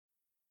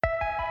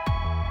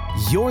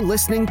You're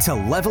listening to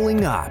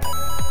Leveling Up,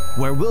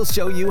 where we'll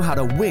show you how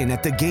to win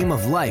at the game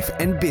of life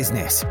and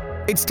business.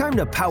 It's time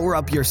to power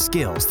up your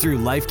skills through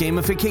life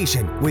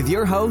gamification with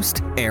your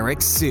host,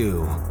 Eric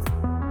Siu.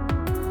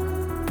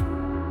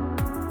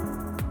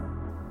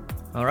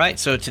 All right,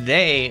 so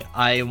today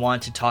I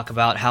want to talk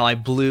about how I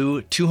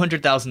blew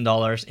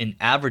 $200,000 in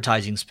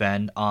advertising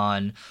spend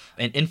on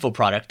an info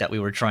product that we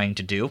were trying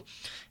to do.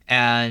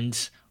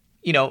 And,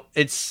 you know,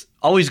 it's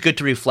always good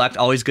to reflect,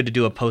 always good to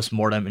do a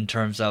post-mortem in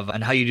terms of,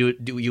 and how you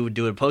would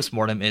do a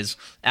post-mortem is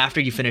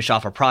after you finish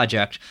off a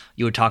project,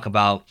 you would talk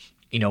about,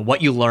 you know,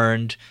 what you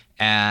learned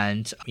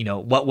and, you know,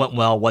 what went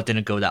well, what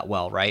didn't go that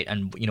well, right?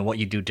 And, you know, what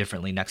you do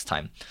differently next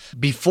time.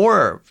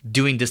 Before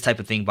doing this type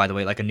of thing, by the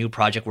way, like a new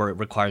project where it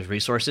requires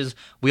resources,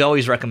 we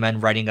always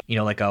recommend writing, you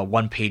know, like a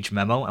one-page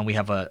memo, and we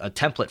have a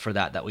template for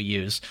that we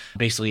use,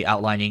 basically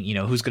outlining, you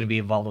know, who's going to be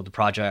involved with the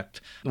project,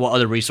 what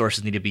other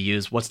resources need to be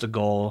used, what's the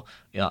goal,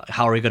 you know,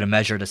 how are we going to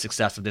measure the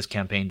success of this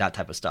campaign, that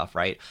type of stuff,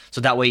 right? So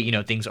that way, you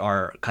know, things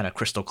are kind of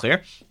crystal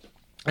clear.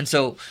 And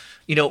so,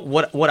 you know,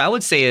 what I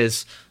would say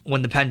is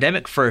when the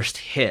pandemic first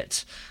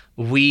hit,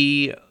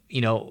 we,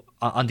 you know,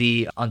 on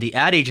the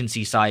ad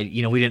agency side,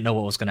 you know, we didn't know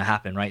what was going to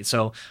happen, right?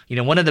 So, you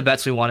know, one of the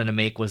bets we wanted to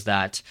make was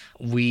that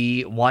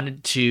we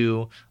wanted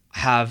to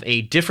have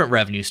a different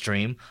revenue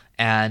stream.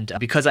 And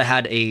because I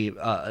had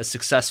a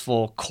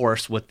successful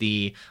course with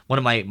one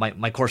of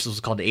my courses was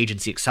called the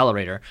Agency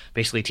Accelerator,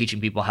 basically teaching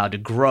people how to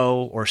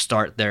grow or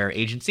start their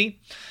agency.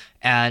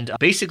 And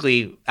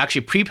basically,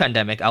 actually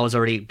pre-pandemic, I was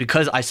already,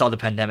 because I saw the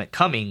pandemic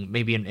coming,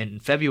 maybe in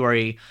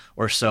February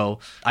or so,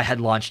 I had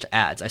launched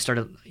ads. I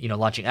started, you know,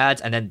 launching ads,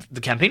 and then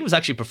the campaign was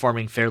actually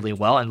performing fairly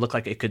well and looked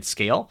like it could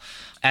scale.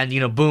 And, you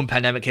know, boom,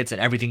 pandemic hits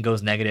and everything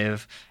goes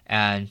negative,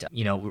 and,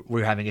 you know,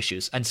 we're having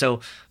issues. And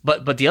so,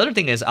 but the other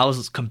thing is I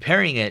was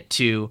comparing it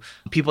to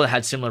people that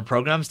had similar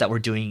programs that were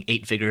doing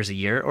 8 figures a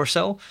year or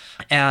so.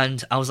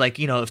 And I was like,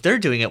 you know, if they're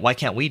doing it, why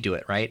can't we do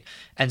it, right?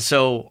 And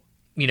so,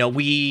 you know,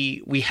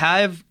 we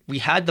had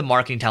the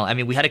marketing talent. I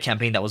mean, we had a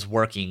campaign that was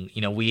working.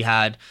 You know, we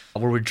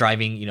were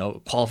driving, you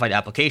know, qualified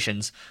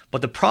applications.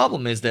 But the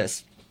problem is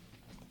this,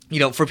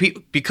 you know,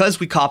 because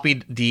we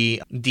copied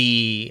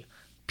the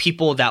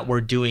people that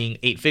were doing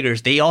 8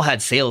 figures, they all had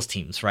sales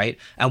teams, right?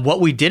 And what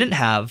we didn't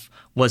have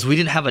was we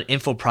didn't have an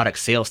info product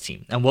sales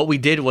team. And what we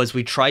did was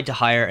we tried to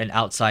hire an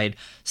outside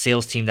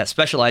sales team that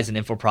specialized in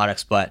info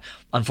products, but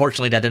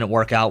unfortunately that didn't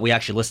work out. We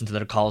actually listened to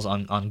their calls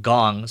on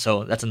Gong.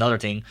 So that's another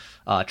thing,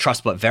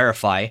 trust but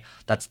verify.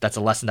 That's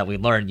a lesson that we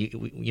learned,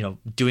 you know,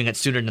 doing it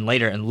sooner than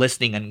later and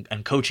listening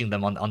and coaching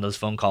them on those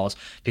phone calls,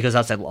 because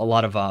that's a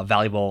lot of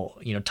valuable,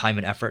 you know, time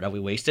and effort that we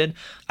wasted.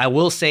 I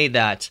will say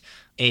that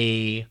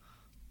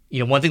you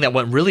know, one thing that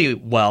went really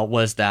well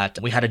was that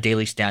we had a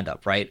daily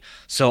stand-up, right?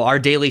 So our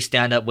daily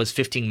stand-up was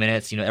 15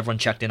 minutes. You know, everyone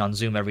checked in on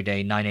Zoom every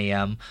day, 9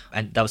 a.m.,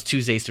 and that was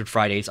Tuesdays through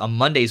Fridays. On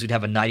Mondays, we'd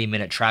have a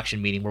 90-minute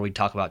traction meeting where we'd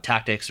talk about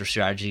tactics or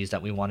strategies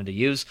that we wanted to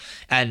use.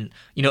 And,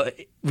 you know,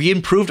 we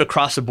improved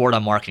across the board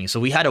on marketing.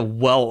 So we had a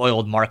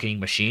well-oiled marketing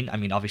machine. I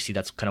mean, obviously,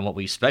 that's kind of what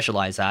we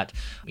specialize at.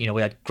 You know,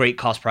 we had great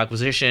cost per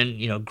acquisition,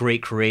 you know,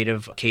 great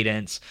creative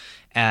cadence,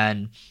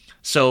 and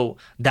so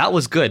that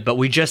was good, but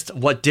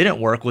what didn't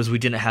work was we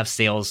didn't have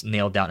sales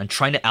nailed down, and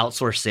trying to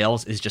outsource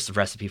sales is just a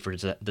recipe for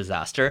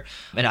disaster.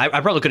 And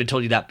I probably could have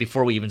told you that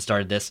before we even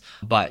started this,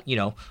 but, you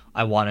know,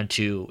 I wanted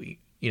to,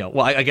 you know,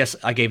 well, I guess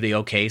I gave the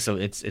okay, so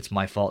it's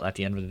my fault at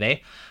the end of the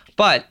day.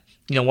 But,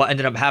 you know, what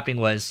ended up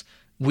happening was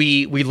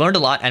we learned a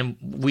lot, and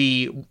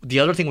the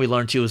other thing we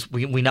learned too is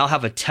we now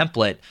have a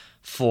template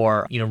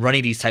for, you know,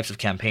 running these types of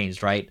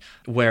campaigns, right?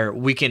 Where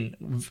we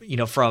can, you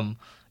know,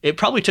 it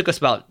probably took us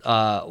about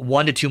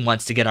 1 to 2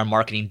 months to get our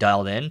marketing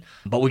dialed in,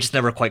 but we just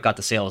never quite got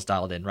the sales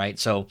dialed in, right?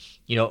 So,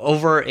 you know,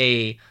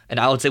 and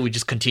I would say we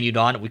just continued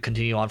on. We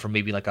continued on for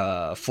maybe like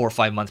a 4 or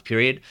 5 month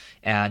period,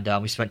 and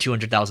we spent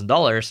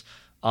 $200,000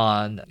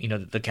 on, you know,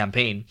 the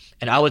campaign.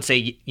 And I would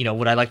say, you know,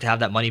 would I like to have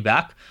that money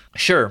back?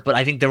 Sure, but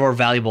I think there were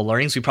valuable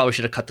learnings. We probably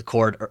should have cut the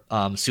cord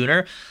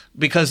sooner,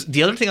 because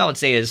the other thing I would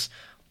say is,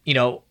 you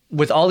know,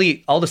 with all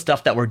the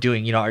stuff that we're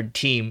doing, you know, our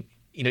team,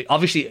 you know,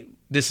 obviously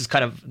this is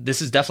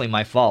definitely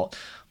my fault,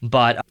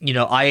 but, you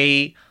know,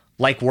 I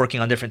like working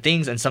on different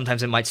things, and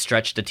sometimes it might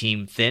stretch the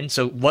team thin.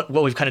 So what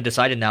we've kind of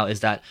decided now is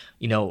that,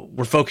 you know,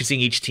 we're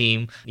focusing each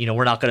team. You know,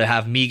 we're not going to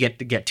have me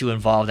get too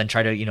involved and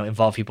try to, you know,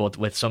 involve people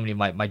with so many of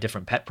my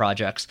different pet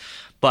projects.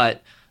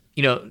 But,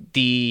 you know,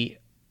 the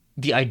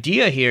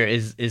idea here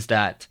is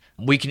that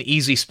we can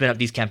easily spin up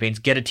these campaigns,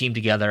 get a team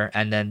together,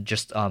 and then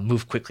just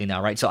move quickly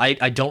now, right? So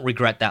I don't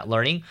regret that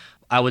learning.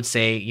 I would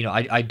say, you know,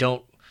 I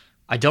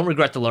don't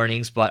regret the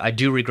learnings, but I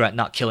do regret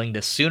not killing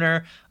this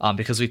sooner,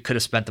 because we could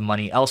have spent the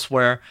money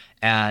elsewhere.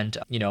 And,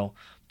 you know,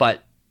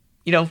 but,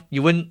 you know,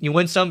 you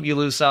win some, you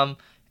lose some.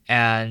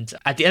 And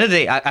at the end of the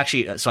day,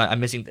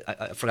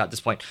 I forgot this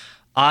point.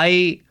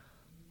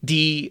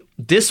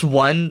 This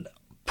one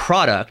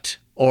product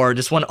or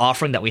this one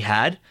offering that we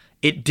had,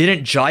 it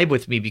didn't jibe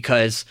with me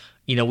because,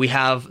 you know, we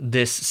have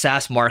this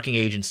SaaS marketing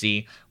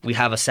agency, we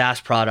have a SaaS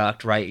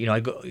product, right? You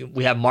know,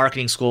 we have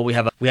marketing school, we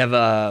have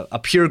a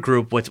peer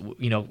group with,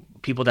 you know,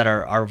 people that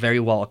are very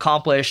well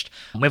accomplished.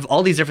 We have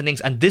all these different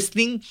things, and this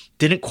thing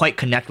didn't quite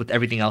connect with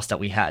everything else that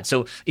we had.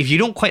 So if you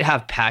don't quite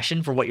have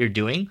passion for what you're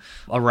doing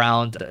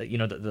around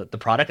the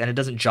product, and it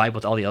doesn't jive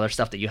with all the other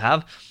stuff that you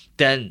have,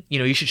 then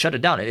you should shut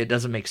it down. It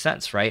doesn't make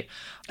sense, right?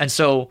 And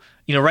so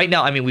right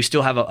now, I mean, we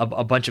still have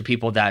a bunch of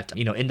people that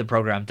in the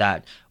program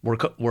that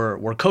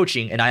we're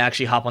coaching, and I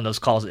actually hop on those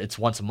calls. It's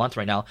once a month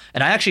right now,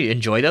 and I actually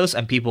enjoy those,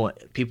 and people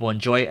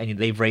enjoy it, and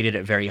they've rated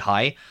it very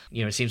high.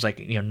 It seems like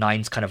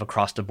 9s kind of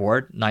across the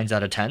board, 9s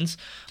out of 10s.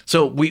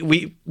 So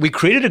we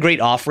created a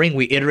great offering.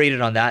 We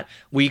iterated on that.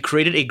 We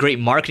created a great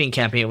marketing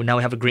campaign. Now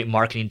we have a great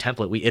marketing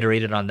template. We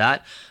iterated on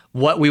that.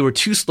 What we were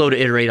too slow to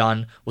iterate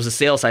on was the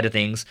sales side of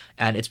things,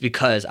 and it's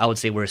because I would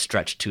say we're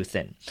stretched too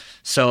thin.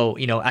 So,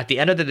 at the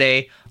end of the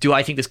day, do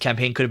I think this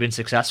campaign could have been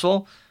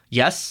successful?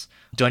 Yes.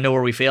 Do I know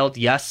where we failed?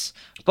 Yes.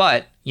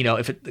 But,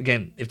 if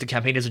the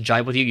campaign doesn't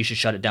jive with you, you should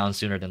shut it down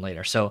sooner than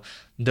later. So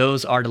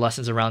those are the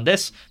lessons around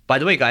this. By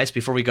the way, guys,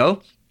 before we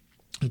go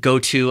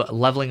to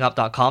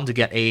levelingup.com to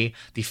get the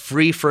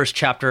free first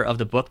chapter of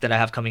the book that I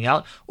have coming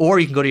out, or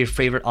you can go to your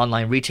favorite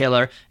online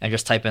retailer and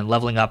just type in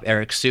Leveling Up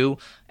Eric Siu,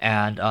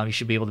 and you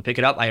should be able to pick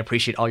it up. I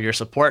appreciate all your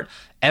support.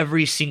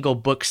 Every single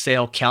book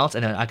sale counts,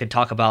 and then I can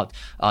talk about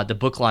the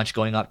book launch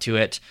going up to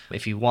it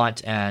if you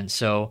want. And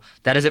so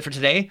that is it for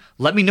today.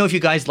 Let me know if you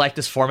guys like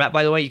this format,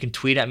 by the way. You can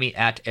tweet at me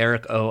at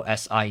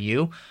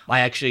EricOSIU.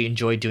 I actually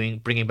enjoy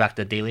bringing back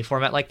the daily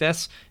format like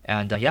this,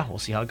 and we'll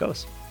see how it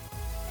goes.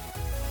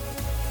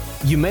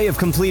 You may have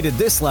completed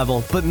this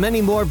level, but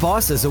many more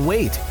bosses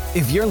await.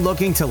 If you're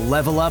looking to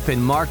level up in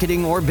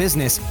marketing or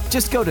business,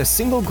 just go to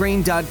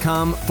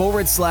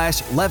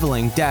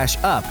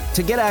singlegrain.com/leveling-up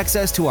to get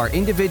access to our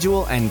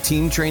individual and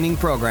team training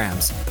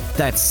programs.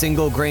 That's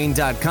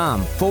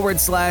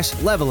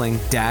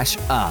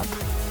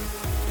singlegrain.com/leveling-up.